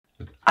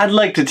I'd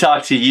like to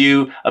talk to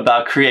you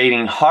about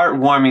creating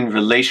heartwarming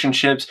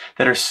relationships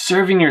that are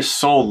serving your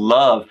soul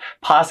love,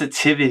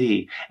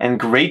 positivity, and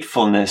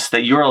gratefulness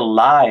that you're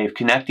alive,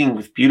 connecting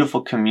with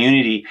beautiful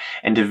community,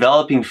 and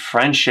developing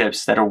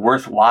friendships that are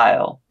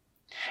worthwhile.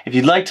 If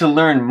you'd like to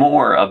learn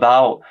more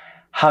about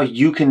how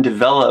you can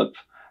develop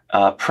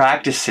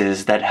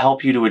practices that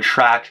help you to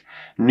attract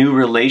new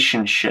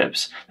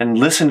relationships, then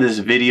listen to this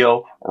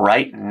video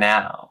right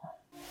now.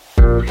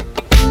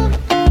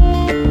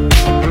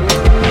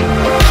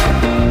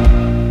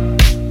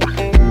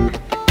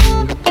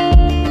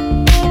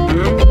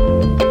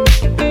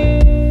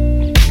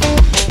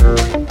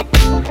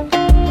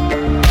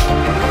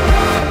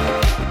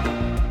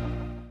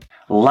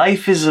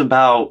 Life is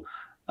about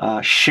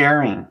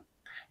sharing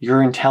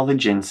your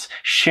intelligence,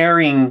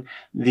 sharing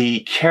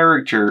the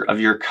character of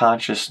your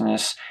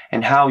consciousness,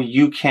 and how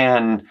you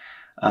can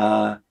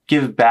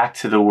give back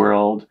to the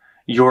world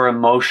your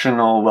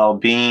emotional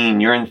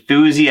well-being, your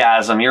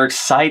enthusiasm, your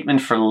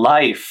excitement for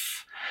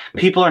life.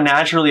 People are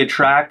naturally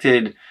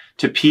attracted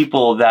to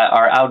people that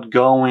are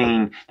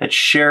outgoing, that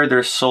share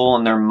their soul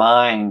and their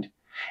mind.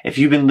 If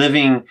you've been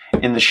living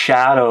in the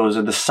shadows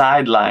or the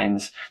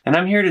sidelines, then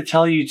I'm here to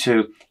tell you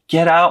to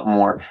get out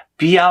more,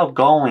 be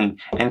outgoing,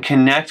 and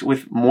connect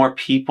with more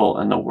people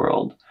in the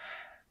world.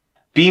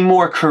 Be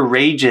more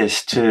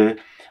courageous to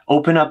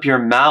open up your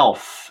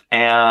mouth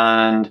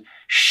and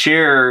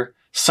share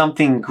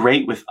something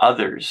great with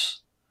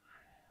others.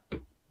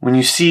 When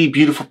you see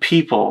beautiful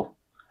people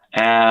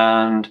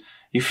and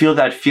you feel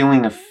that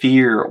feeling of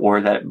fear or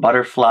that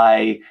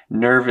butterfly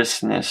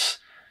nervousness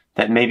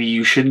that maybe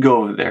you should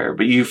go over there,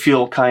 but you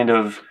feel kind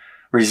of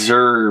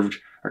reserved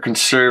or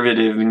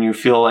conservative, and you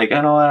feel like, I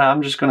know what,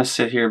 I'm just going to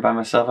sit here by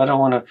myself. I don't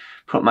want to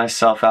put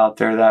myself out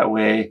there that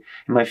way.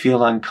 It might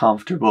feel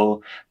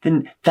uncomfortable.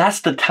 Then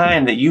that's the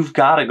time that you've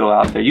got to go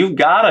out there. You've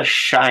got to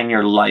shine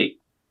your light.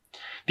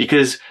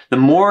 Because the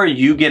more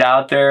you get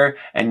out there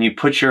and you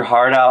put your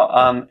heart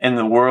out in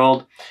the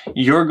world,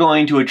 you're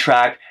going to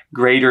attract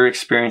greater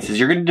experiences.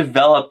 You're going to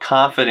develop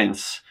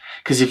confidence.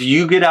 Because if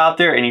you get out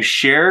there and you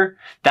share,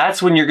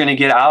 that's when you're going to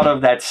get out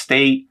of that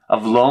state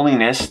of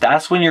loneliness.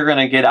 That's when you're going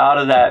to get out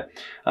of that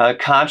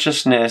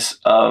consciousness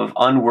of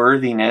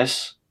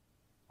unworthiness.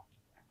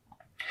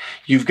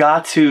 You've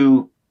got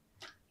to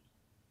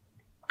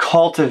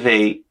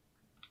cultivate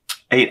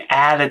an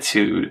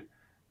attitude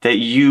that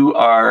you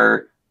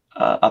are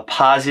a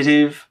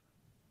positive,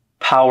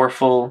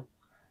 powerful,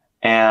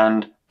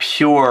 and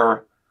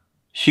pure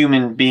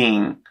human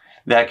being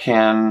that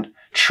can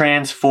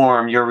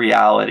transform your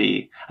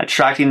reality,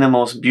 attracting the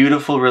most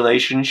beautiful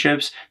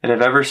relationships that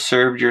have ever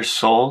served your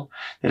soul,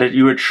 that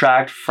you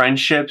attract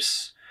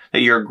friendships that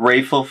you're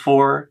grateful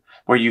for,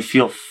 where you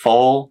feel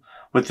full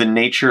with the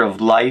nature of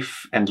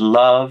life and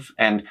love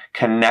and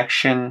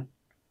connection,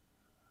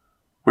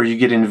 where you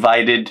get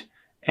invited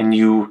and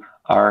you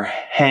are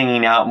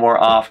hanging out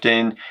more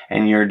often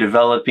and you're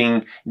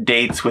developing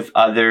dates with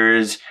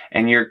others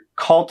and you're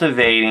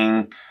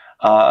cultivating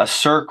a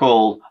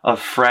circle of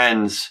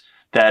friends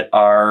that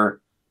are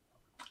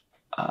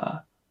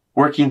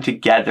working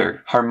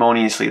together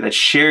harmoniously, that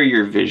share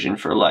your vision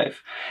for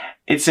life.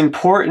 It's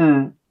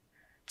important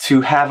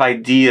to have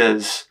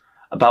ideas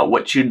about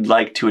what you'd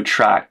like to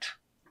attract.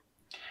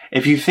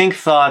 If you think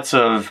thoughts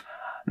of,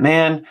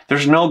 man,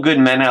 there's no good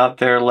men out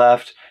there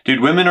left,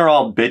 dude, women are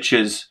all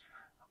bitches,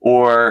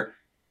 or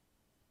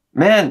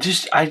man,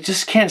 I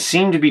just can't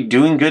seem to be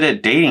doing good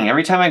at dating.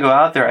 Every time I go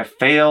out there, I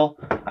fail,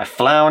 I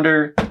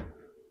flounder.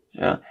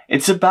 Yeah.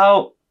 It's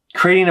about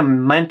creating a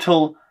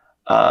mental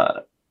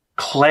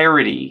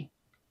clarity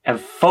and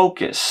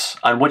focus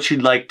on what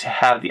you'd like to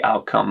have the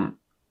outcome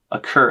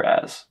occur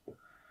as.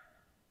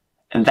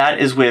 And that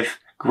is with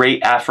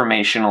great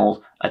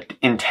affirmational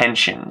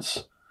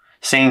intentions.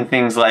 Saying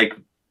things like,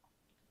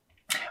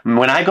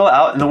 when I go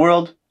out in the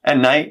world at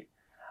night,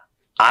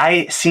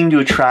 I seem to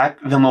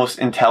attract the most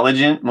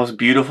intelligent, most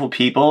beautiful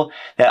people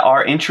that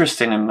are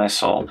interested in my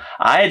soul.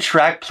 I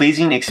attract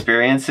pleasing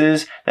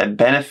experiences that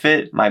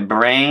benefit my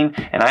brain,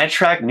 and I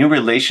attract new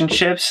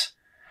relationships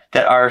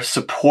that are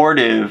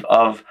supportive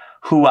of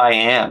who I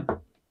am.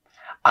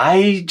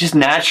 I just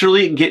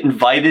naturally get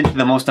invited to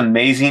the most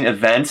amazing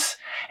events,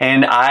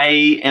 and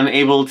I am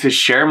able to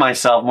share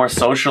myself more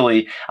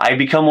socially. I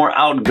become more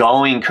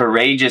outgoing,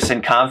 courageous,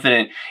 and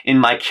confident in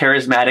my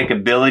charismatic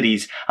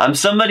abilities. I'm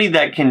somebody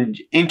that can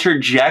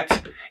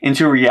interject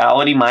into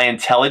reality my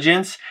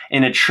intelligence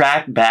and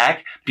attract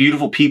back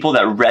beautiful people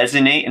that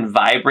resonate and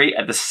vibrate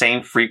at the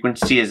same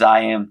frequency as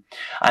I am.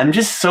 I'm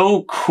just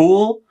so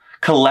cool,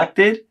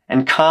 collected,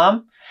 and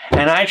calm,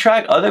 and I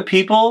attract other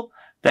people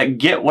that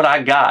get what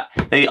I got.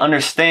 They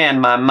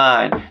understand my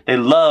mind. They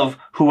love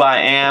who I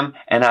am,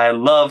 and I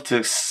love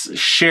to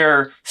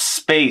share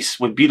space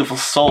with beautiful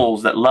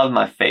souls that love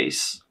my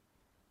face.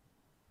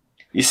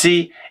 You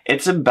see,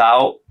 it's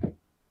about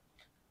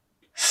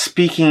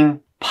speaking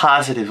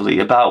positively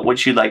about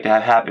what you'd like to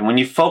have happen. When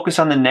you focus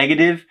on the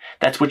negative,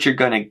 that's what you're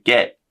going to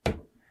get.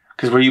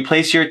 Because where you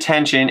place your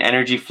attention,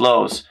 energy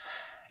flows.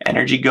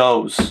 Energy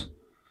goes.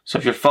 So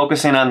if you're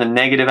focusing on the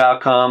negative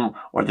outcome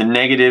or the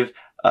negative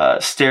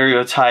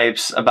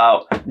stereotypes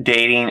about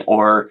dating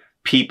or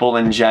people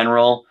in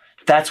general,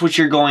 that's what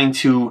you're going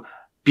to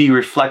be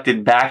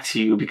reflected back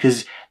to you,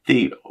 because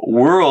the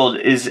world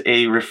is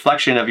a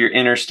reflection of your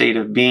inner state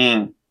of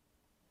being.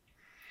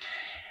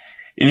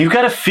 And you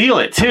got to feel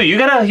it too. You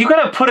got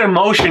to put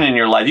emotion in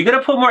your life. You got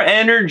to put more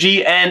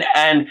energy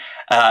and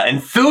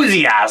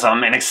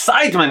enthusiasm and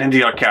excitement into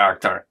your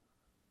character.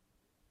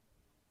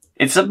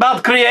 It's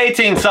about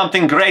creating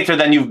something greater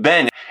than you've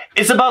been.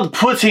 It's about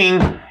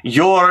putting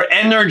your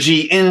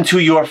energy into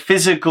your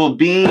physical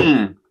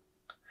being.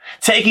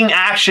 Taking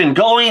action,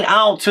 going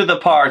out to the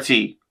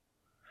party.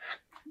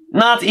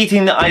 Not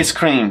eating the ice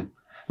cream.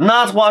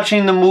 Not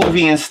watching the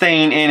movie and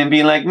staying in and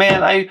being like,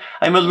 man,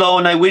 I'm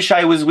alone. I wish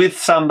I was with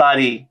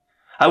somebody.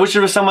 I wish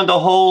there was someone to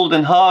hold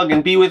and hug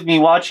and be with me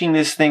watching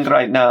this thing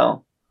right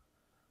now.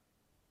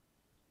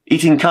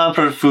 Eating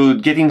comfort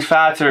food, getting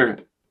fatter,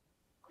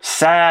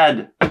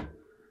 sad,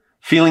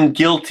 feeling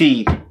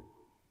guilty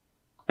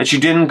that you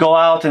didn't go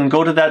out and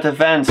go to that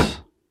event.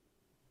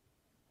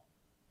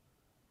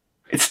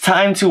 It's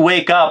time to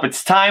wake up.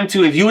 It's time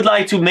to, if you would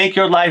like to make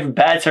your life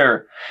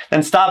better,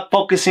 then stop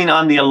focusing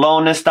on the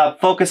aloneness.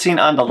 Stop focusing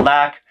on the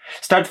lack.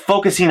 Start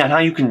focusing on how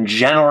you can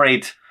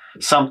generate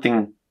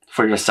something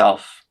for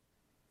yourself.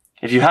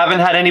 If you haven't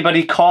had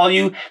anybody call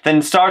you,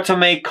 then start to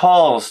make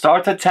calls.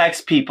 Start to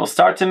text people.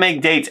 Start to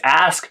make dates.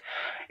 Ask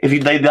if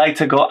they'd like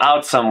to go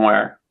out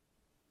somewhere.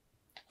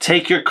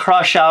 Take your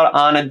crush out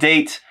on a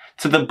date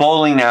to the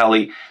bowling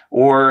alley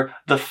or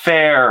the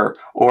fair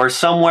or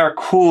somewhere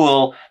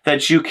cool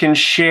that you can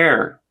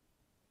share.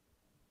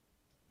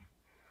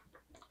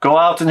 Go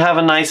out and have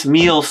a nice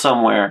meal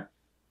somewhere.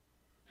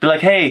 Be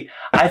like, hey,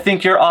 I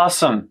think you're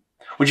awesome.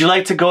 Would you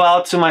like to go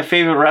out to my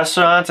favorite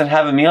restaurant and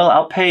have a meal?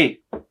 I'll pay.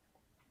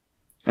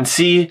 And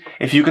see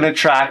if you can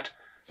attract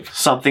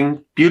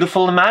something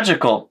beautiful and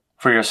magical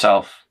for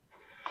yourself.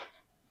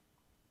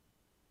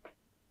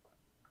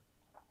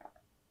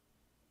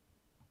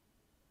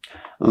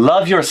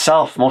 Love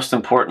yourself, most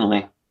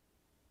importantly.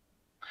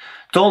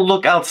 Don't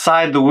look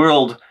outside the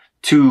world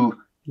to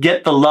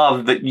get the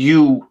love that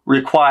you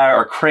require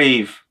or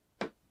crave.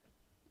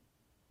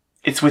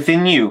 It's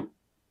within you.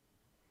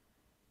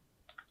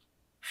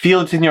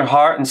 Feel it in your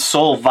heart and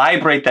soul.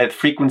 Vibrate that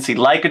frequency.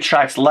 Like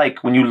attracts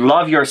like. When you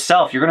love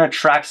yourself, you're going to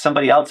attract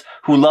somebody else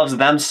who loves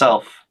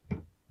themselves.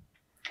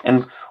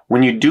 And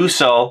when you do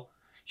so,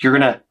 you're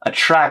going to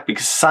attract,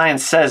 because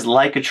science says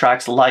like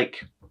attracts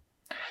like.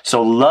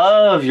 So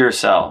love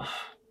yourself,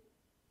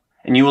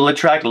 and you will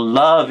attract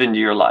love into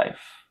your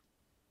life.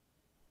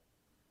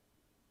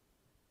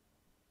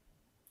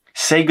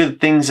 Say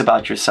good things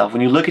about yourself.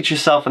 When you look at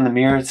yourself in the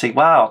mirror and say,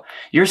 wow,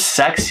 you're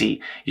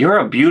sexy. You're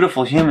a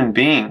beautiful human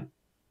being.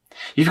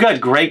 You've got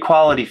great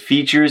quality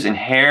features and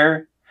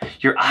hair.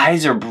 Your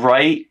eyes are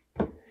bright.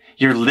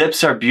 Your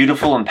lips are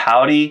beautiful and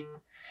pouty.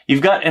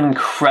 You've got an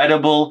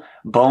incredible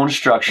bone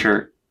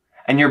structure,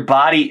 and your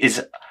body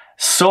is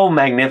so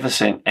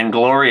magnificent and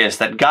glorious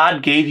that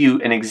God gave you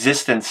an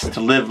existence to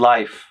live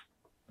life.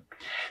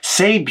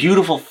 Say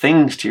beautiful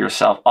things to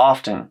yourself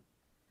often,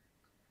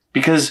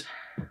 because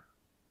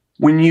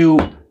when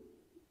you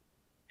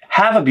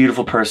have a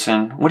beautiful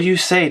person, what do you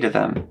say to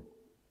them?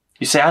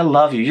 You say, I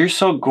love you. You're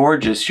so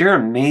gorgeous. You're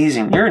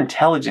amazing. You're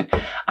intelligent.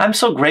 I'm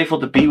so grateful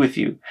to be with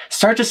you.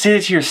 Start to say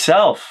it to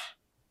yourself,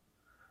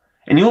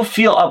 and you'll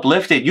feel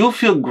uplifted. You'll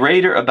feel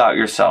greater about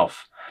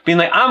yourself. Being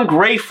like, I'm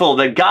grateful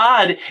that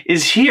God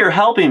is here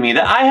helping me,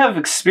 that I have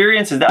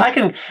experiences, that I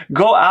can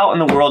go out in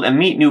the world and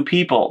meet new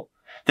people,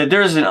 that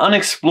there's an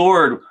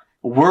unexplored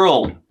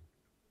world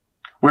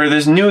where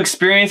there's new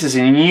experiences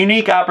and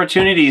unique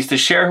opportunities to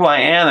share who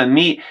I am and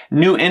meet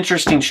new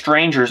interesting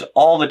strangers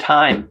all the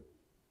time.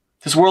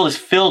 This world is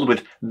filled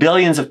with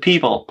billions of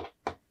people.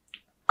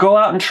 Go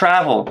out and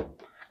travel.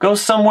 Go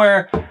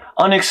somewhere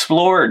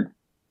unexplored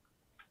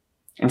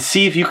and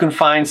see if you can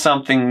find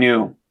something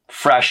new,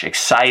 fresh,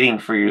 exciting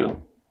for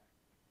you.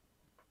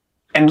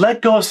 And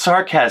let go of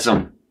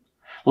sarcasm.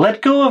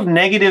 Let go of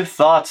negative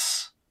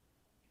thoughts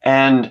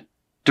and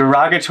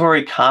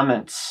derogatory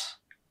comments.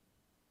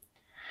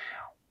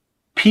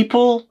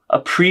 People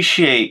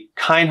appreciate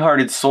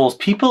kind-hearted souls.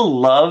 People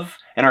love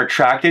and are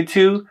attracted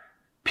to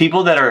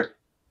people that are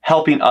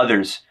helping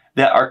others,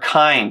 that are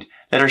kind,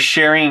 that are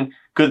sharing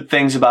good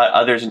things about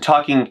others and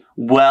talking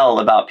well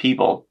about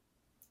people.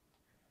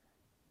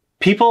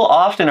 People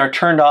often are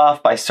turned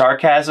off by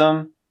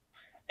sarcasm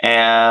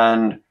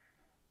and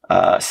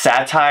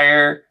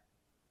satire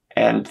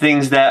and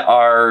things that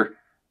are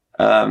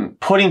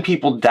putting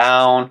people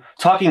down,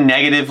 talking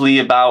negatively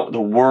about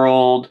the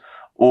world,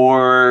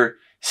 or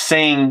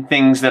saying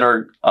things that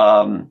are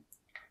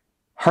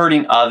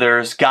hurting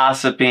others,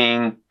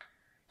 gossiping,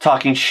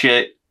 talking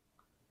shit.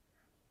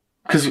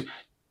 Because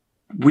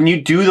when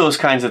you do those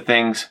kinds of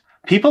things,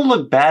 people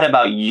look bad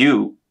about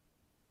you.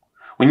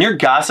 When you're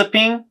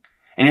gossiping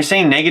and you're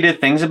saying negative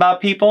things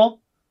about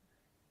people,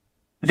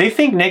 they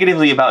think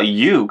negatively about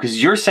you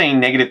because you're saying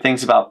negative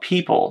things about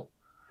people.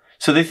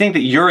 So they think that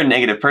you're a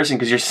negative person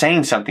because you're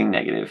saying something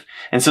negative.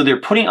 And so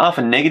they're putting off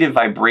a negative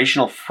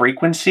vibrational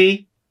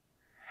frequency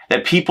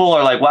that people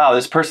are like, wow,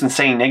 this person's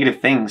saying negative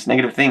things,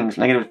 negative things,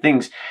 negative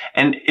things.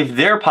 And if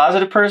they're a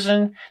positive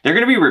person, they're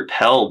going to be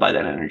repelled by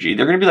that energy.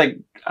 They're going to be like,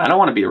 I don't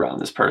want to be around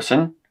this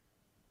person.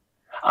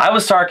 I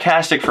was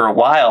sarcastic for a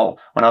while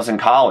when I was in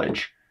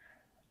college.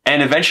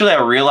 And eventually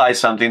I realized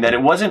something, that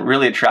it wasn't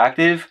really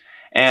attractive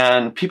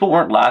and people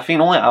weren't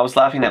laughing. Only I was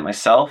laughing at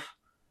myself.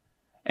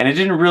 And it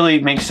didn't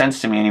really make sense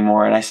to me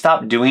anymore. And I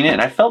stopped doing it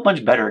and I felt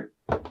much better.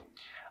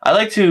 I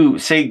like to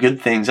say good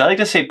things. I like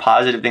to say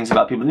positive things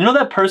about people. You know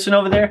that person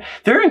over there?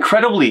 They're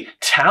incredibly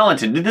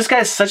talented. This guy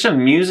has such a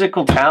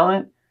musical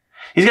talent.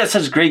 He's got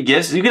such great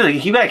gifts. You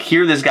gotta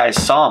hear this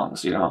guy's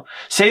songs, you know.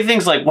 Say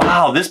things like,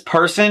 wow, this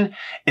person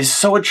is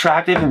so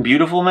attractive and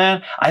beautiful,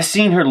 man. I've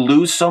seen her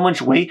lose so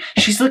much weight.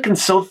 She's looking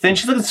so thin.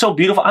 She's looking so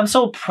beautiful. I'm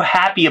so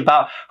happy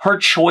about her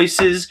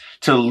choices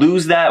to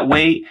lose that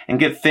weight and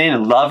get thin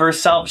and love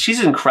herself. She's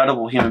an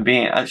incredible human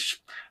being.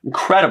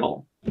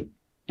 Incredible.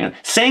 You know,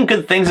 saying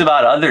good things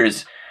about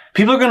others,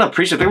 people are going to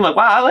appreciate it. They're like,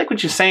 wow, I like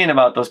what you're saying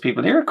about those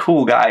people. You're a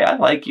cool guy. I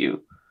like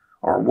you.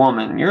 Or a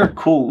woman. You're a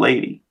cool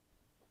lady.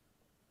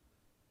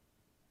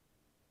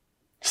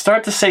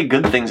 Start to say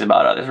good things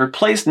about others.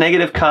 Replace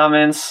negative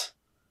comments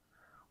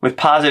with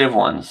positive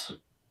ones.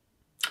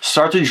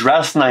 Start to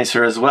dress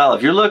nicer as well.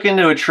 If you're looking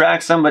to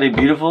attract somebody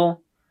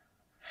beautiful,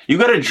 you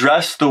got to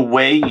dress the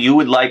way you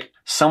would like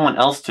someone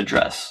else to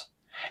dress.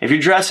 If you're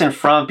dressing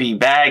frumpy,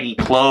 baggy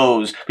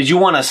clothes, but you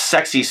want a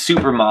sexy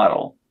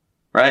supermodel,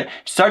 right?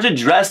 Start to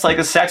dress like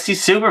a sexy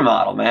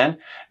supermodel, man.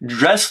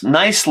 Dress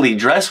nicely.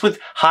 Dress with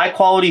high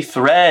quality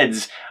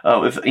threads,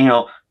 with, you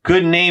know,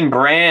 good name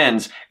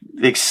brands,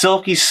 like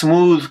silky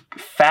smooth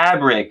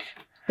fabric.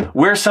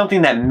 Wear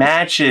something that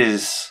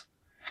matches.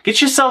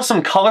 Get yourself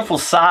some colorful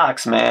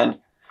socks, man.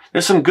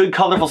 There's some good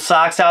colorful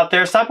socks out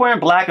there. Stop wearing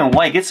black and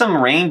white. Get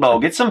some rainbow.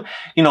 Get some,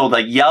 you know,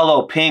 like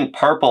yellow, pink,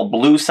 purple,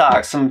 blue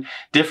socks. Some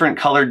different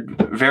colored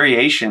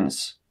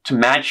variations to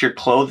match your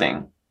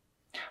clothing.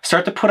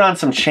 Start to put on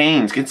some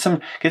chains. Get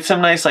some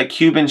nice like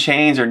Cuban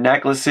chains or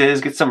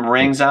necklaces. Get some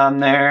rings on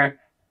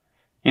there.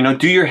 You know,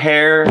 do your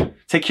hair.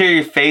 Take care of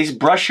your face.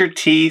 Brush your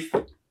teeth.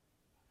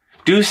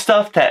 Do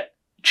stuff that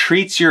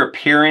treats your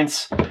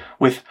appearance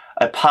with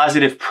a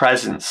positive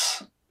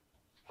presence.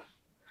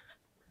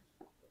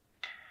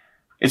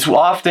 It's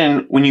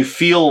often when you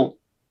feel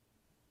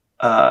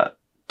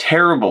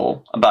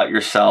terrible about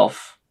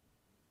yourself,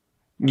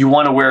 you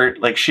want to wear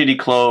like shitty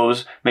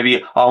clothes.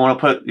 Maybe I want to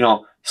put, you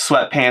know,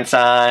 sweatpants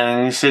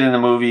on and sit in the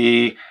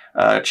movie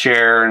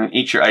chair and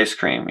eat your ice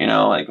cream. You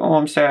know, like, oh,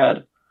 I'm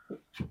sad.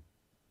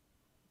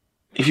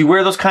 If you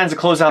wear those kinds of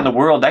clothes out in the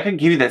world, that could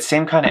give you that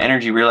same kind of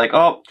energy where you're like,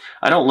 oh,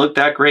 I don't look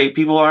that great.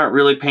 People aren't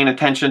really paying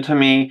attention to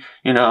me,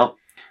 you know.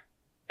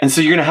 And so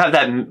you're going to have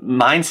that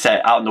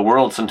mindset out in the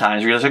world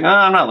sometimes. You're just like, oh,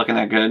 I'm not looking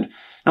that good.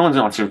 No one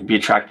wants to be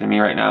attracted to me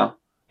right now.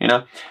 You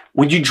know,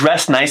 when you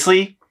dress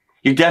nicely,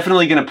 you're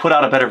definitely going to put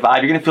out a better vibe.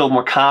 You're going to feel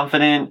more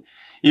confident.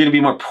 You're going to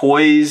be more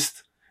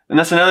poised. And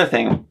that's another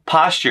thing.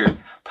 Posture.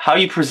 How are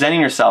you presenting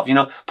yourself? You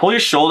know, pull your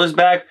shoulders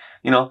back.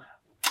 You know,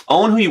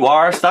 own who you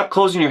are. Stop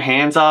closing your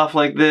hands off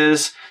like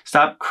this.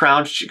 Stop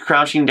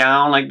crouching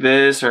down like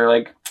this or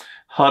like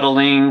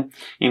huddling.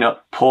 You know,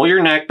 pull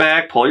your neck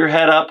back, pull your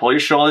head up, pull your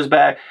shoulders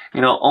back.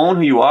 You know, own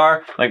who you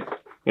are. Like,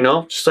 you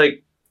know, just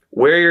like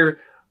wear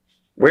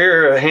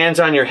your hands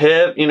on your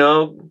hip. You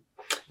know,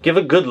 give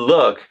a good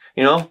look.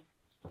 You know,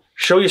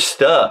 show your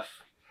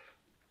stuff.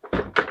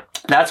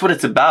 That's what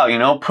it's about. You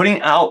know,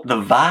 putting out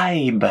the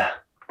vibe.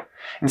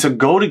 And so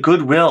go to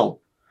Goodwill.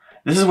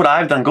 This is what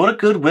I've done. Go to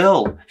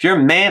Goodwill. If you're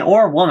a man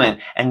or a woman,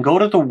 and go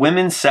to the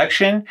women's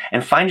section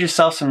and find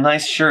yourself some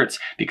nice shirts.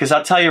 Because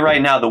I'll tell you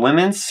right now, the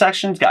women's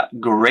section's got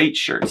great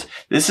shirts.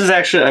 This is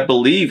actually, I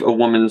believe, a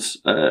woman's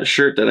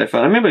shirt that I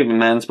found. Maybe even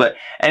men's. But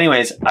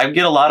anyways, I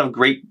get a lot of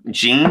great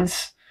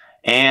jeans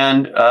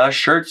and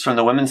shirts from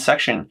the women's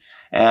section.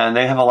 And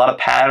they have a lot of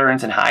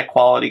patterns and high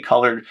quality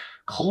colored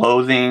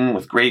clothing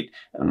with great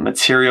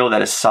material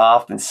that is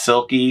soft and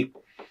silky.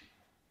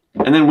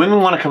 And then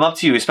women want to come up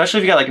to you, especially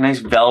if you got like a nice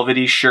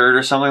velvety shirt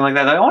or something like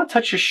that. I want to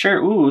touch your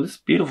shirt. Ooh, this is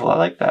beautiful. I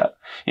like that.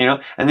 You know,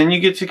 and then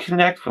you get to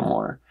connect with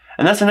more.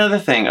 And that's another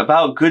thing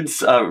about good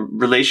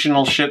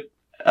relationship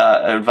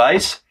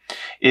advice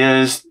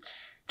is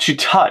to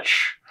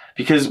touch.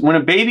 Because when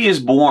a baby is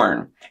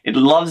born, it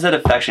loves that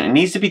affection. It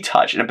needs to be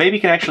touched. And a baby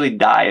can actually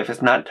die if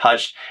it's not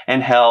touched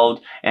and held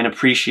and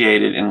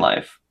appreciated in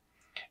life.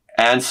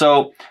 And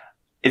so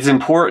it's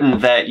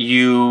important that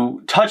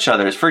you touch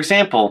others. For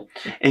example,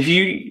 if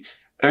you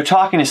are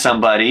talking to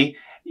somebody,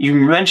 you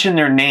mention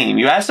their name.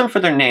 You ask them for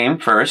their name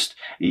first,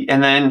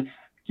 and then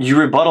you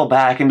rebuttal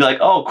back and be like,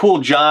 oh,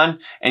 cool, John.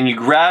 And you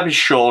grab his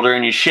shoulder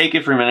and you shake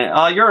it for a minute.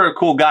 Oh, you're a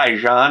cool guy,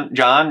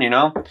 John, you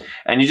know?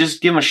 And you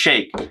just give him a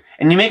shake.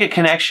 And you make a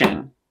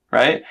connection,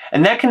 right?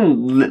 And that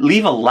can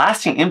leave a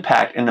lasting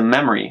impact in the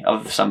memory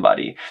of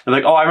somebody. They're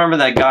like, oh, I remember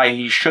that guy.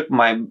 He shook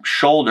my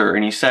shoulder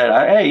and he said,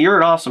 hey, you're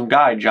an awesome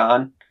guy,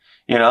 John.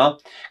 you know,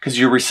 because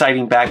you're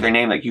reciting back their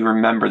name like you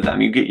remember them.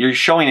 You're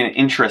showing an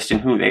interest in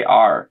who they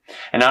are.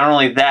 And not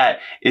only that,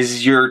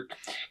 is you're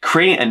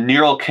creating a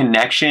neural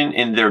connection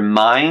in their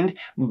mind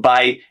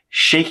by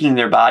shaking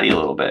their body a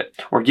little bit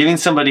or giving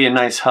somebody a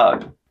nice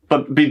hug.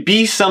 But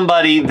be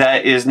somebody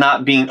that is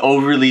not being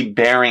overly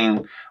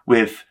bearing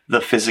with the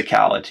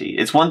physicality.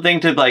 It's one thing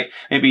to like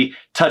maybe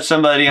touch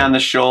somebody on the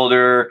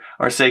shoulder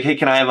or say, hey,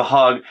 can I have a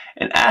hug?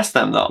 And ask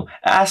them though.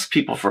 Ask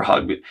people for a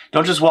hug.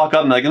 Don't just walk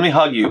up and be like, let me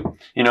hug you.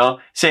 You know,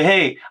 say,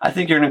 hey, I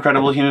think you're an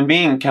incredible human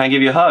being. Can I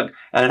give you a hug?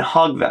 And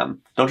hug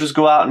them. Don't just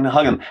go out and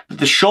hug them. But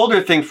the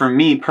shoulder thing for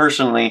me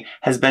personally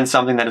has been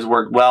something that has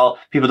worked well.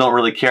 People don't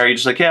really care. You're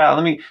just like, yeah,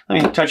 let me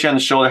touch you on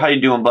the shoulder. How you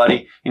doing,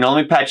 buddy? You know,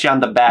 let me pat you on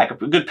the back. A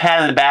good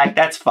pat on the back.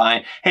 That's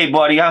fine. Hey,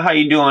 buddy, how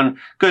you doing?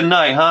 Good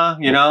night, huh?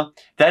 You know,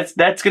 that's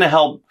going to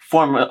help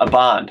form a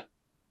bond.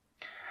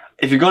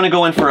 If you're going to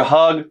go in for a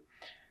hug,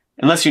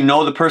 unless you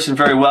know the person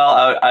very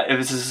well, if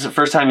this is the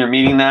first time you're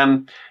meeting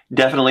them,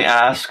 definitely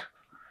ask.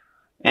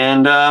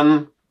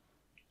 And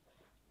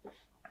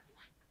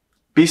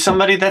be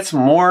somebody that's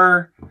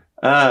more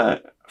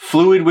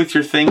fluid with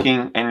your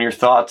thinking and your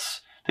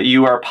thoughts, that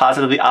you are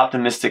positively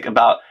optimistic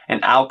about an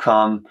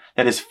outcome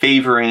that is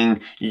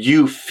favoring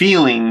you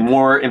feeling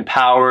more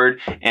empowered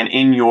and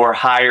in your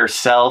higher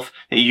self,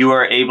 that you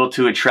are able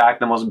to attract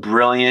the most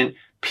brilliant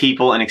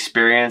people and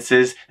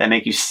experiences that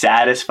make you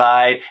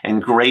satisfied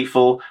and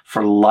grateful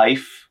for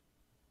life.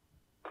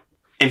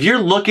 If you're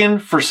looking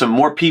for some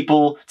more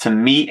people to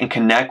meet and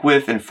connect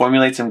with and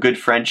formulate some good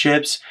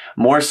friendships,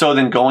 more so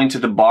than going to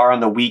the bar on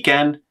the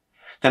weekend,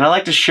 then I'd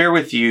like to share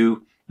with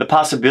you the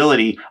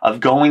possibility of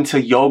going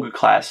to yoga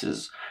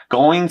classes,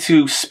 going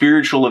to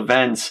spiritual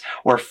events,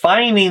 or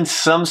finding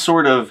some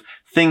sort of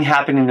thing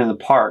happening in the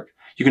park.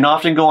 You can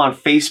often go on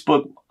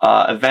Facebook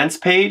events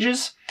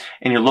pages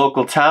in your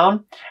local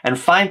town and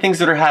find things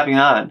that are happening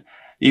on.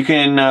 You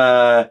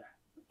can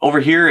over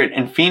here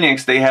in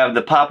Phoenix, they have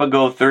the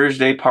Papago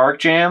Thursday Park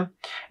Jam,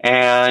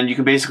 and you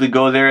can basically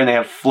go there and they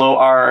have flow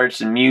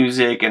arts and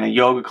music and a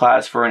yoga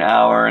class for an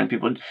hour, and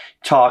people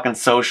talk and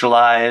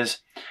socialize.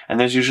 And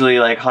there's usually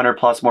like 100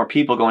 plus more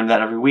people going to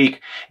that every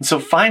week. And so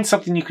find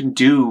something you can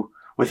do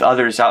with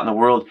others out in the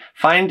world.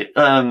 Find,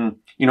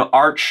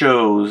 art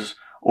shows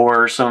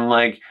or some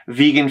like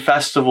vegan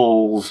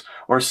festivals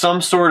or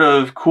some sort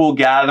of cool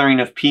gathering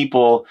of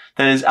people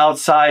that is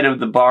outside of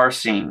the bar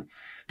scene.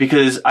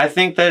 Because I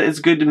think that it's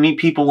good to meet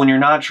people when you're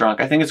not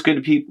drunk. I think it's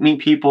good to meet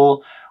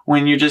people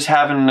when you're just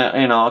having,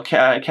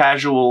 a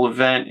casual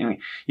event and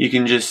you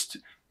can just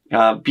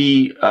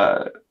be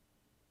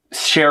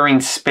sharing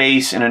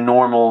space in a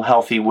normal,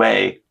 healthy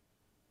way.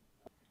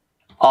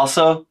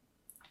 Also,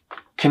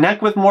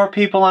 connect with more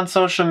people on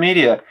social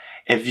media.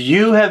 If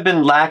you have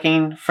been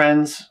lacking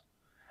friends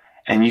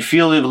and you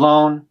feel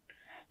alone,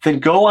 then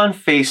go on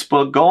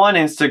Facebook, go on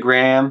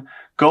Instagram,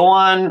 go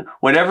on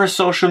whatever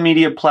social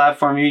media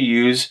platform you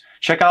use.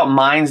 Check out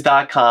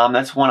minds.com.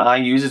 That's one I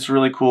use. It's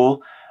really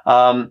cool.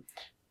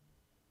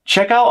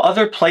 Check out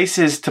other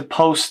places to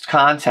post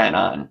content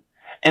on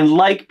and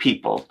like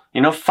people.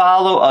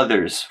 Follow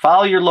others.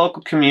 Follow your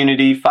local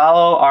community.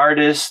 Follow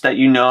artists that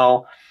you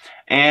know.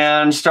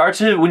 And start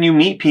to, when you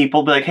meet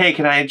people, be like, hey,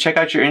 can I check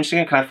out your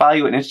Instagram? Can I follow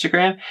you on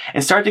Instagram?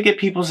 And start to get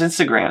people's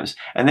Instagrams.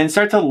 And then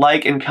start to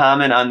like and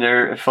comment on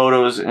their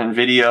photos and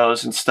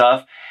videos and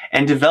stuff.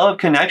 And develop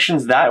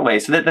connections that way,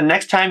 so that the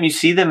next time you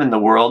see them in the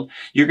world,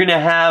 you're going to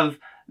have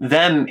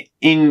them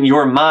in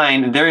your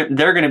mind. They're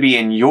going to be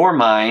in your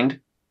mind,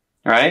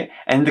 right?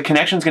 And the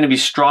connection's going to be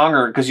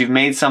stronger because you've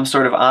made some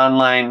sort of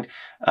online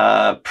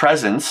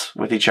presence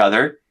with each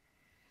other.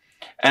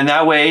 And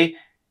that way,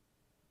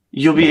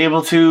 you'll be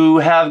able to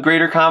have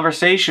greater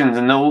conversations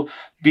and they'll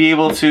be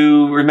able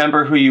to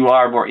remember who you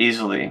are more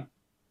easily.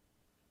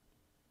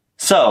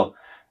 So,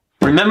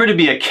 remember to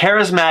be a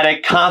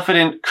charismatic,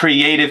 confident,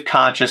 creative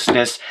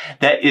consciousness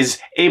that is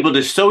able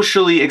to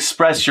socially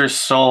express your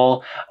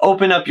soul,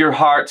 open up your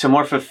heart to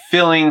more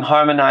fulfilling,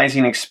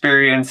 harmonizing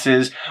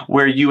experiences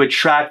where you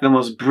attract the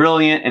most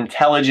brilliant,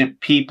 intelligent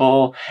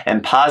people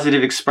and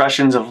positive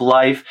expressions of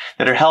life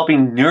that are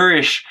helping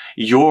nourish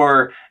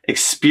your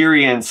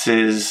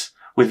experiences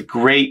with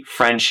great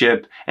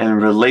friendship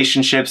and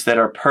relationships that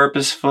are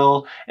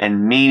purposeful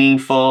and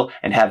meaningful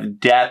and have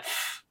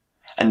depth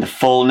and the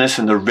fullness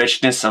and the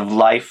richness of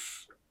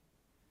life.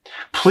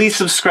 Please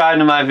subscribe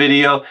to my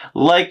video,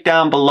 like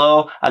down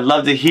below. I'd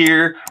love to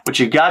hear what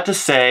you got to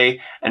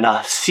say, and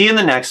I'll see you in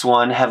the next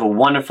one. Have a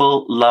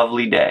wonderful,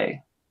 lovely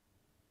day.